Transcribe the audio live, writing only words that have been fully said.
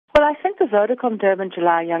I think the Vodacom Durban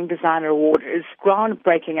July Young Designer Award is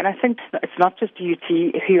groundbreaking, and I think it's not just UT,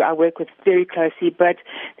 who I work with very closely, but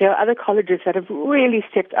there are other colleges that have really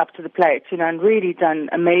stepped up to the plate, and really done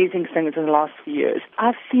amazing things in the last few years.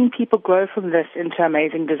 I've seen people grow from this into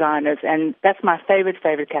amazing designers, and that's my favorite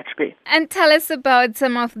category. And tell us about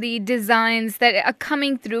some of the designs that are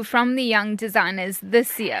coming through from the young designers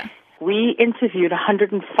this year. We interviewed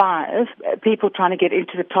 105 people trying to get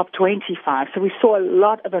into the top 25. So we saw a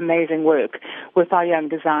lot of amazing work with our young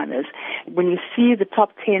designers. When you see the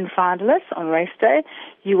top 10 finalists on race day,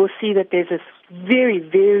 you will see that there's this very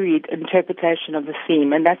varied interpretation of the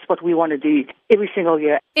theme, and that's what we want to do every single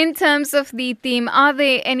year. In terms of the theme, are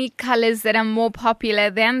there any colors that are more popular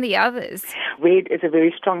than the others? Red is a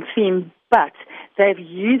very strong theme, but they've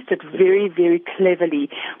used it very, very cleverly.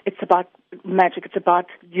 It's about magic. It's about,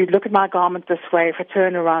 you look at my garment this way, if I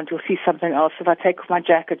turn around, you'll see something else. If I take off my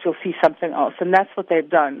jacket, you'll see something else. And that's what they've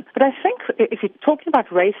done. But I think if you're talking about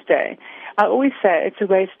race day, I always say it's a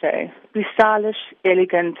race day. Be stylish,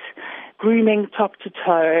 elegant, grooming top to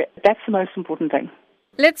toe. That's the most important thing.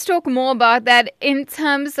 Let's talk more about that in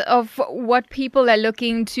terms of what people are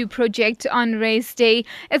looking to project on race day.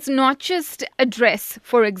 It's not just a dress,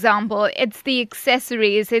 for example. It's the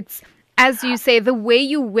accessories. It's, as you say, the way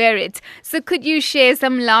you wear it. So could you share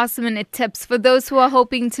some last-minute tips for those who are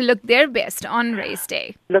hoping to look their best on race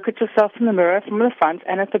day? Look at yourself in the mirror from the front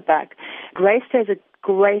and at the back. Race day is a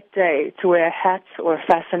great day to wear a hat or a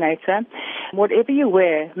fascinator. Whatever you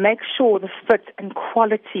wear, make sure the fit and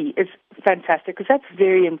quality is fantastic, because that's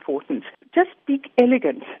very important. Just be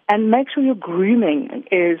elegant and make sure your grooming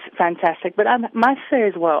is fantastic. But I must say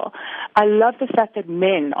as well, I love the fact that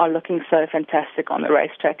men are looking so fantastic on the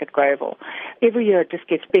racetrack at Greyville. Every year it just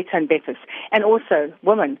gets better and better. And also,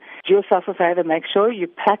 women, do yourself a favor, make sure you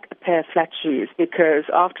pack a pair of flat shoes, because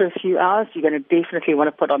after a few hours, you're going to definitely want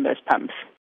to put on those pumps.